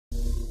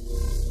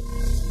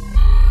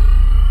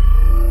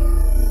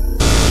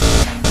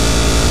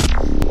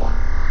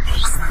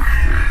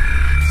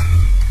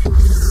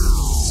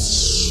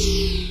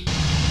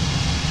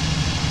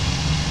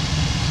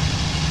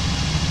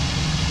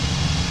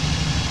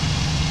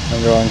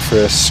I'm going for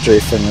a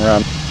strafing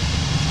run.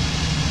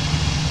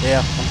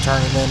 Yeah, I'm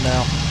turning in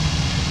now.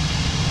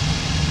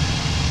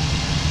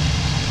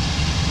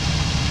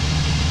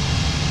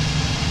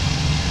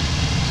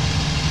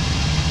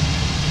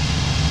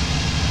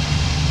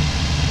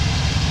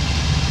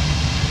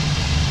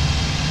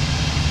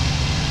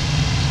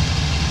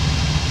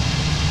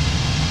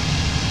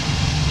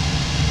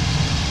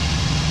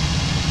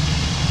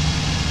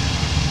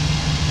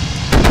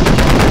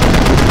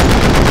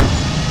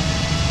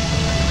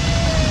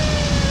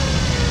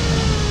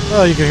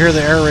 Oh, you can hear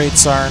the air raid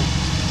siren.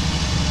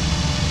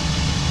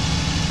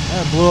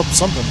 That blew up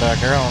something back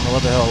there. I don't know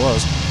what the hell it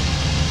was.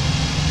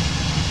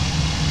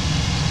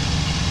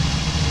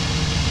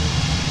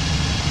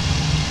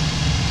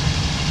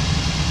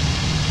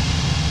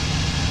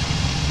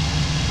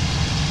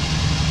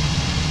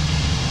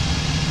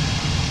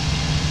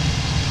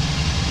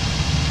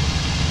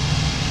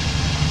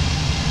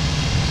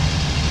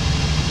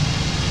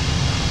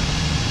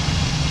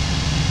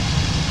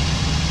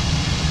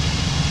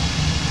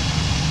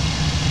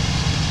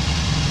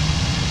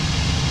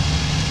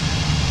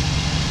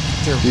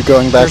 You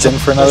going back in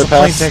for another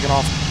pass? There's a plane taking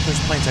off. There's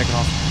a plane taking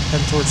off.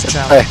 Heading towards the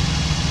channel. Okay.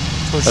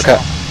 Towards the Okay.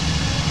 channel.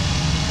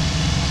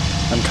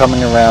 I'm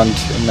coming around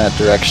in that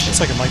direction. Looks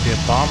like it might be a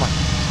bomber.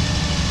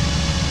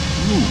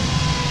 Ooh.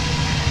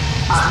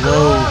 It's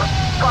low.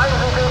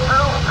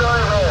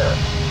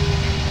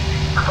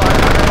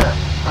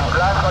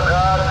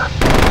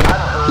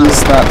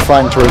 He's not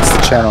flying towards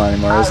the channel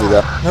anymore, is he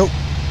though? Nope.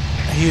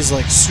 He's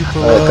like super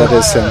low. That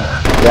is him.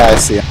 Yeah, I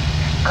see him.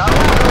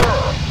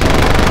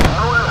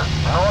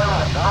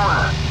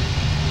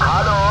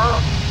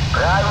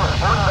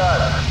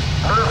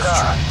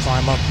 Try and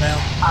climb up now.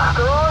 I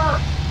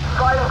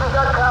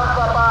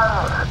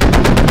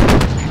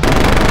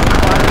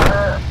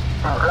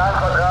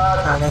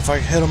don't know if I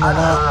can hit him or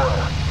not.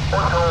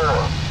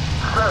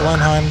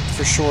 Blenheim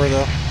for sure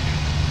though.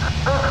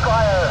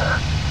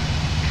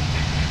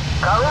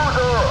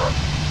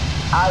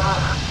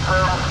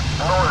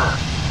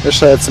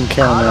 Wish I had some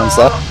cannon rounds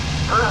left.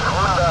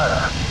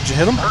 Did you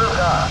hit him?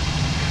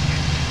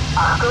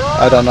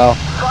 I don't know.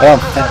 I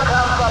don't think.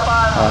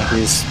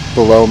 He's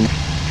below me.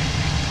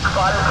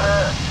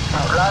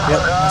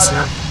 Yep, I see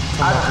him.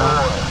 Coming up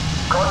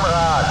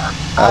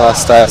now. I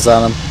lost eyes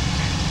on him.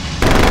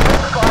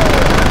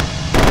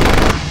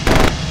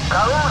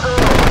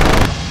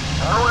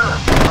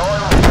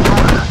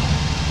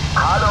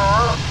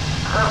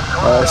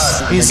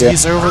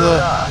 He's over the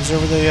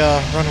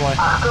runway.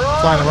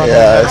 Flying the runway.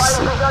 Yeah, I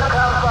see.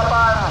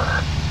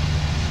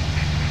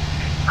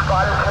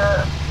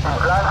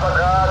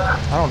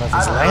 I don't know if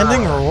he's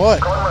landing or what.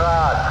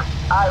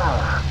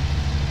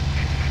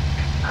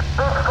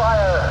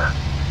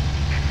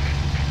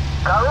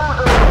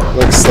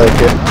 Looks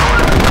like it.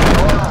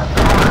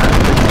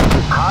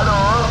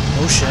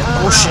 Oh shit,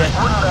 oh shit.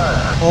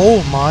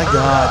 Oh my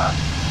god.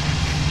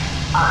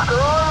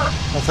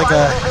 I think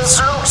I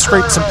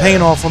scraped some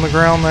paint off on the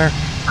ground there.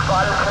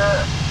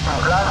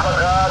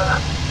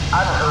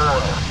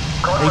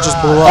 He just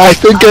blew up. I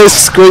think I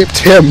scraped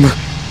him.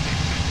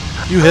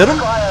 You hit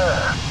him?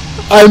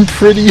 I'm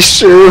pretty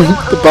sure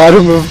the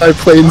bottom of my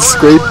plane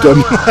scraped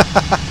him.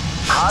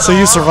 So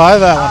you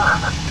survived that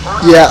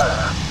one? Yeah.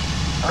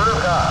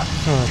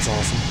 Oh, that's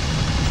awesome.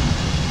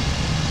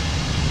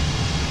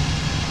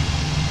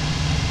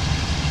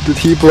 Did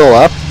he blow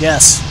up?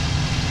 Yes.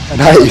 At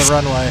Nice. the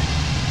runway.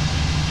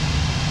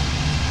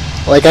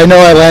 Like, I know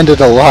I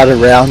landed a lot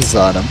of rounds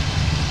on him.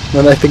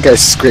 Then I think I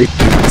scraped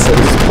him as I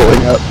was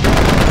pulling up.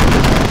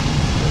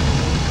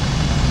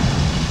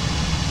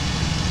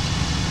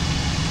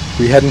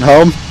 We heading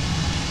home?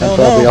 I'm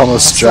probably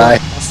almost dry.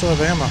 I still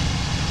have ammo.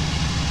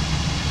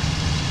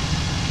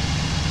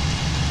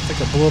 I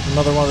think I blew up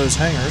another one of those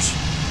hangars.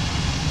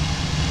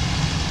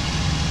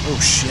 Oh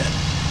shit.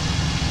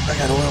 I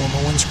got oil on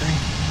my windscreen.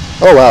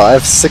 Oh wow, I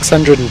have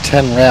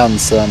 610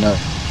 rounds on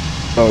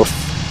both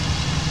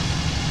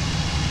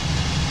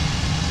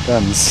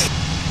guns.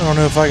 I don't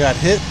know if I got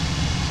hit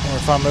or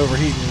if I'm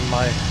overheating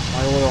my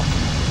oil.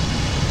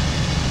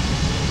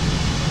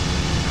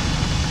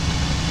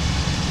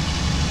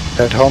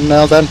 Head home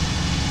now then?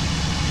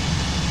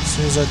 As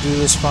soon as I do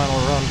this final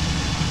run.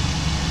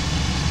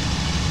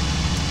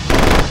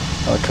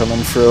 I'll come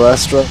in for a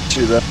last run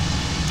too then.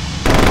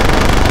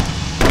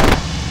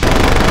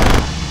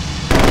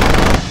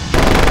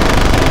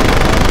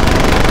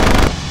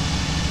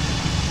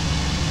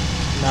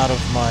 I'm out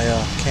of my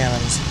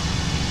cannons.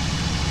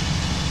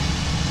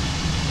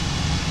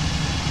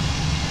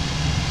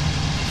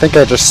 I think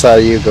I just saw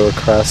you go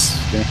across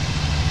me.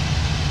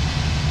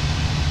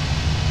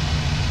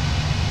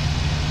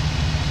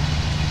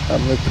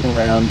 I'm looping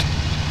around.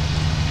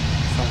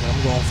 Fuck it,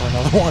 I'm going for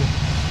another one.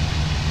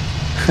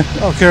 I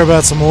don't care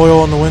about some oil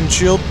on the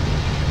windshield.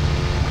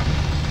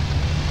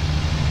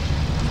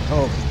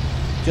 Oh,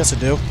 yes I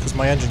do, because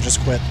my engine just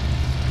quit.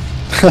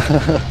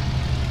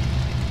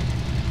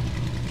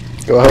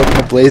 Go out in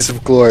a blaze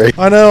of glory.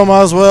 I know,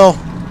 might as well.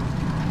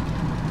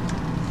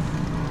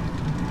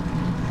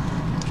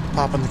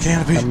 Pop in the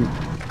canopy.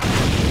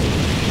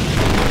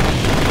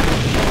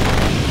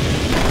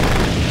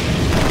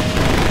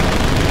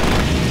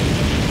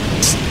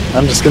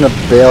 I'm just gonna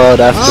bail out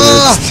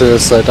afterwards too,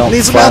 so I don't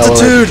need some follow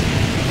altitude.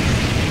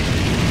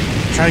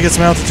 Trying to get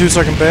some altitude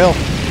so I can bail.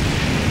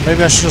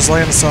 Maybe I should just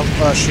land some.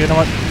 Shit, you know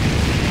what?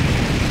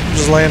 I'm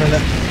just landing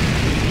it.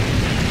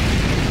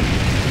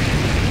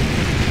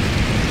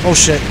 Oh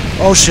shit!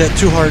 Oh shit!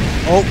 Too hard.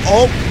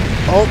 Oh!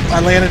 I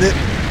landed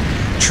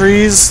it.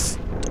 Trees.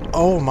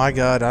 Oh my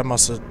god! I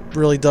must have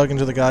really dug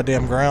into the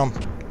goddamn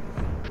ground.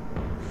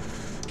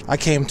 I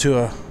came to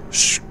a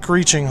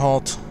screeching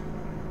halt.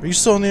 Are you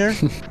still in the air?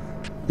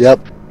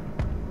 Yep.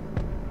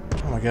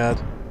 Oh my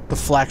god. The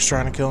flak's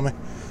trying to kill me.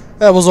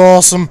 That was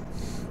awesome.